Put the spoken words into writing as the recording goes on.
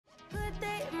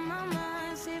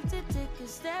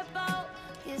step out,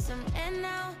 get some air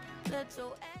now, let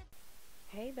your air.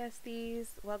 Hey besties,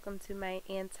 welcome to my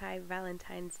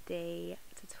anti-Valentine's Day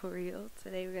tutorial.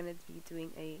 Today we're going to be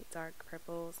doing a dark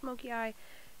purple smoky eye,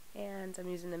 and I'm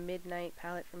using the Midnight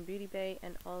palette from Beauty Bay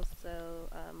and also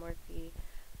Morphe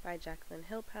by Jaclyn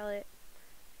Hill palette.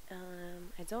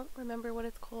 I don't remember what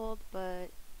it's called, but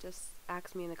just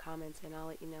ask me in the comments and I'll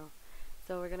let you know.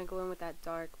 So we're going to go in with that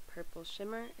dark purple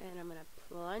shimmer, and I'm going to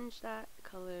plunge that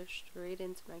color straight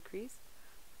into my crease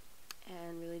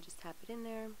and really just tap it in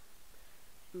there,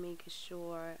 making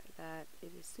sure that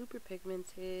it is super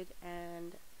pigmented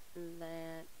and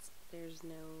that there's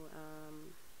no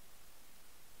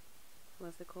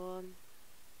what's it called?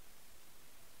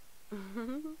 I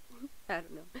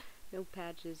don't know, no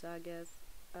patches, I guess.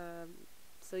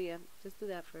 So yeah, just do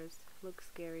that first. Looks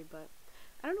scary, but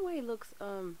I don't know why it looks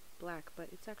black, but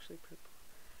it's actually purple.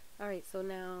 Alright, so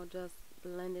now just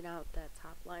blending out that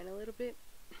top line a little bit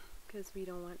because we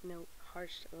don't want no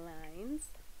harsh lines.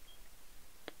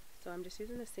 So I'm just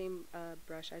using the same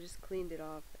brush. I just cleaned it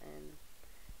off and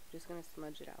I'm just going to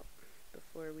smudge it out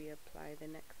before we apply the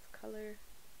next color.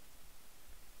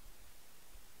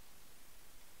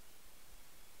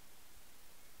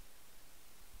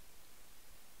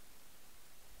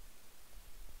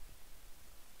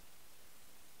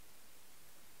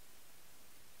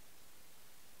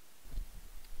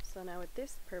 So now with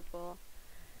this purple,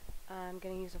 I'm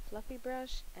going to use a fluffy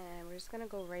brush, and we're just going to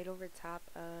go right over top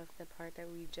of the part that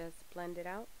we just blended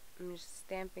out. I'm just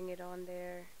stamping it on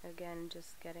there, again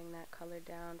just getting that color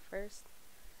down first,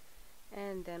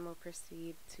 and then we'll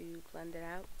proceed to blend it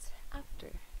out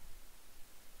after.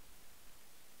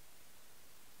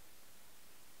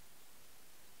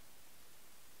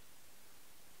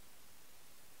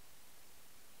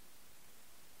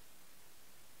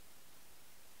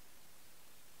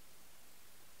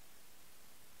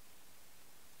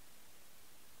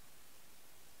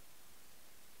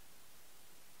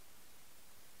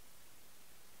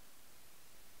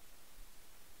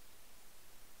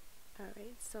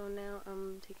 Alright, so now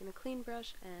I'm taking a clean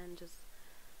brush and just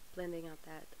blending out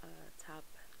that top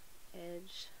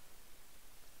edge.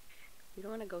 You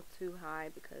don't want to go too high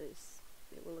because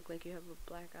it will look like you have a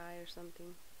black eye or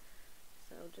something.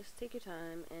 So just take your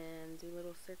time and do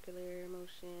little circular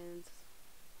motions,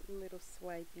 little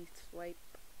swipey swipe,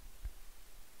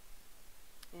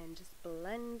 and just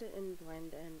blend and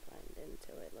blend and blend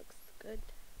until it looks good.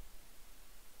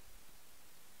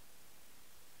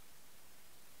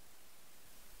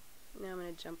 Now I'm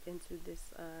going to jump into this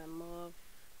mauve,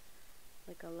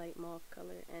 like a light mauve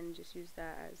color, and just use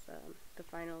that as the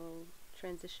final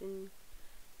transition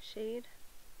shade.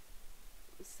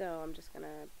 So I'm just going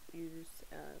to use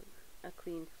a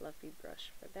clean fluffy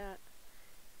brush for that,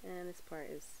 and this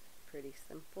part is pretty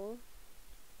simple.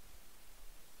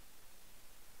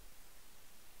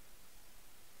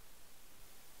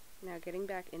 Now getting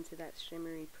back into that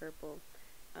shimmery purple,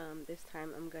 this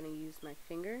time I'm going to use my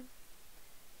finger.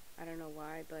 I don't know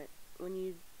why, but when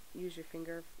you use your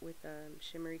finger with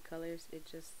shimmery colors,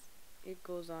 it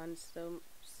goes on so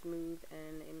smooth,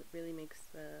 and it really makes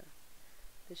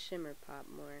the shimmer pop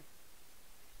more.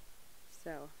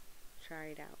 So try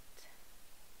it out.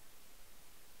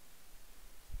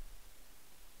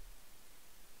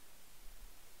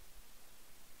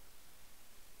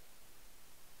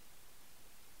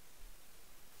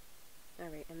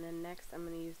 Alright, and then next I'm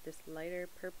going to use this lighter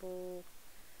purple,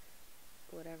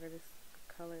 whatever this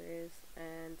color is,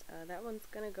 and that one's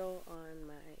gonna go on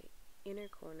my inner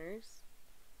corners,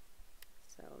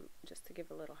 so just to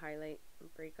give a little highlight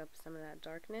and break up some of that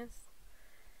darkness.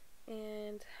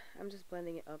 And I'm just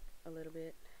blending it up a little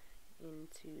bit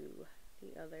into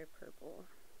the other purple.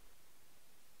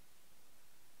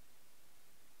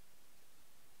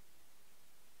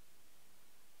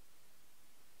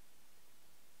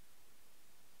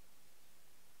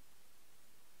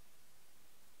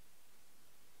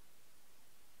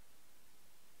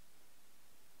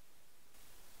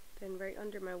 Then right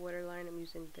under my waterline, I'm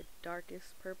using the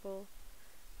darkest purple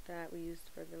that we used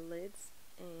for the lids,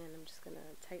 and I'm just going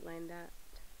to tightline that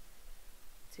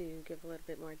to give a little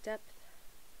bit more depth.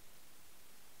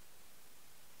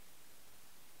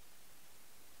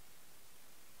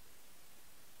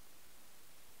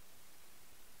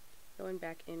 Going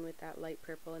back in with that light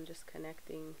purple and just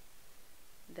connecting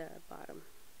the bottom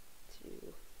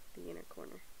to the inner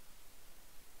corner.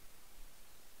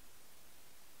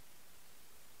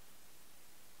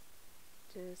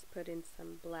 Just put in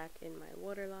some black in my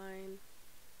waterline.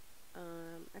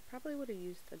 I probably would have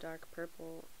used a dark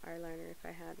purple eyeliner if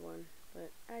I had one,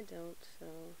 but I don't, so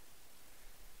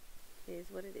it is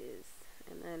what it is.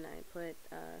 And then I put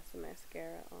some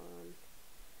mascara on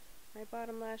my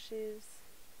bottom lashes.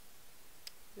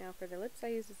 Now for the lips, I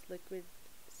use this liquid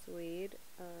suede,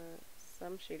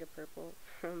 some shade of purple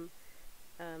from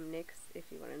NYX. If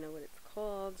you want to know what it's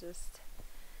called, just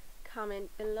comment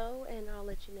below and I'll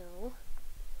let you know.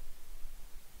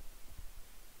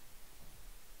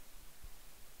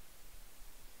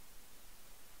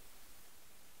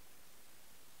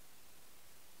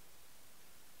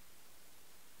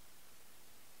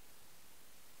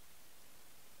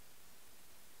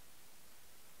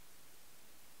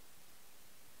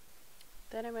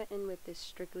 Then I went in with this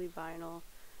Strictly Vinyl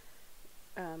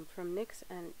from NYX,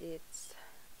 and it's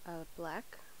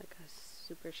black, like a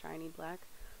super shiny black.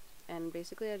 And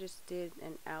basically I just did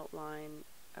an outline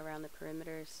around the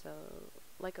perimeter, so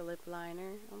like a lip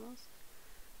liner almost.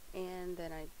 And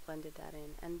then I blended that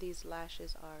in. And these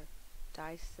lashes are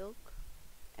dye silk,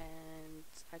 and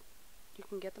you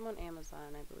can get them on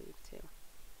Amazon, I believe, too.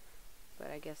 But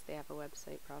I guess they have a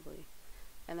website probably.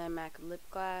 And then MAC lip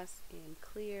gloss in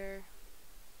clear.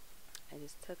 I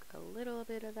just took a little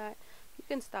bit of that. You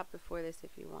can stop before this if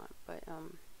you want, but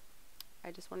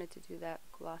I just wanted to do that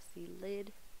glossy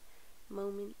lid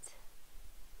moment.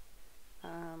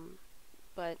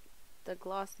 But the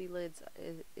glossy lids,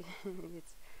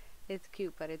 it's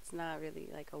cute, but it's not really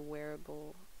like a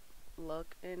wearable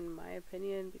look in my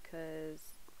opinion, because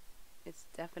it's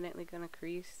definitely gonna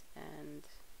crease, and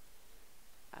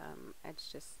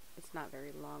it's not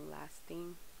very long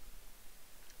lasting.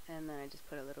 And then I just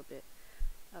put a little bit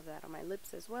of that on my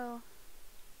lips as well.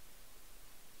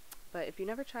 But if you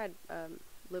never tried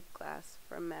lip gloss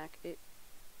from MAC,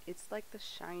 it's like the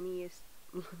shiniest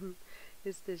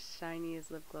it's the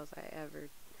shiniest lip gloss I ever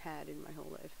had in my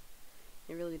whole life.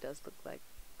 It really does look like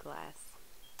glass.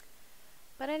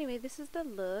 But anyway, this is the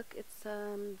look. It's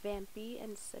vampy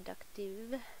and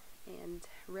seductive and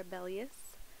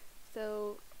rebellious.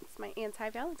 So it's my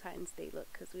anti-Valentine's Day look,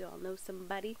 because we all know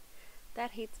somebody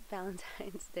that hates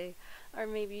Valentine's Day, or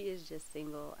maybe is just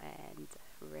single and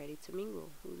ready to mingle,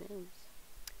 who knows.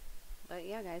 But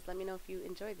yeah guys, let me know if you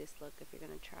enjoyed this look. If you're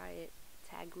gonna try it,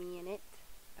 tag me in it.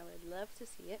 I would love to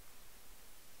see it.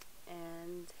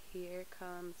 And here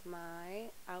comes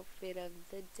my outfit of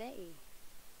the day.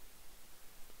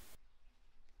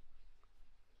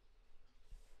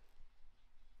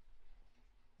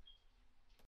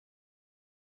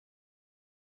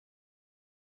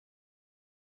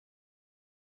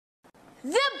 The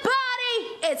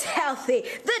body, it's healthy.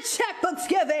 The checkbook's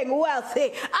giving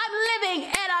wealthy. I'm living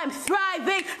and I'm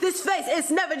thriving. This face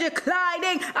is never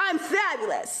declining. I'm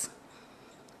fabulous.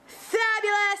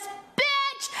 Fabulous,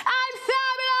 bitch! I'm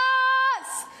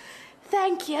fabulous!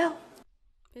 Thank you.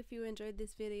 If you enjoyed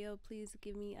this video, please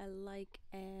give me a like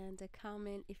and a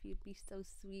comment if you'd be so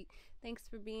sweet. Thanks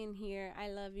for being here. I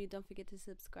love you. Don't forget to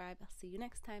subscribe. I'll see you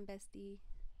next time, bestie.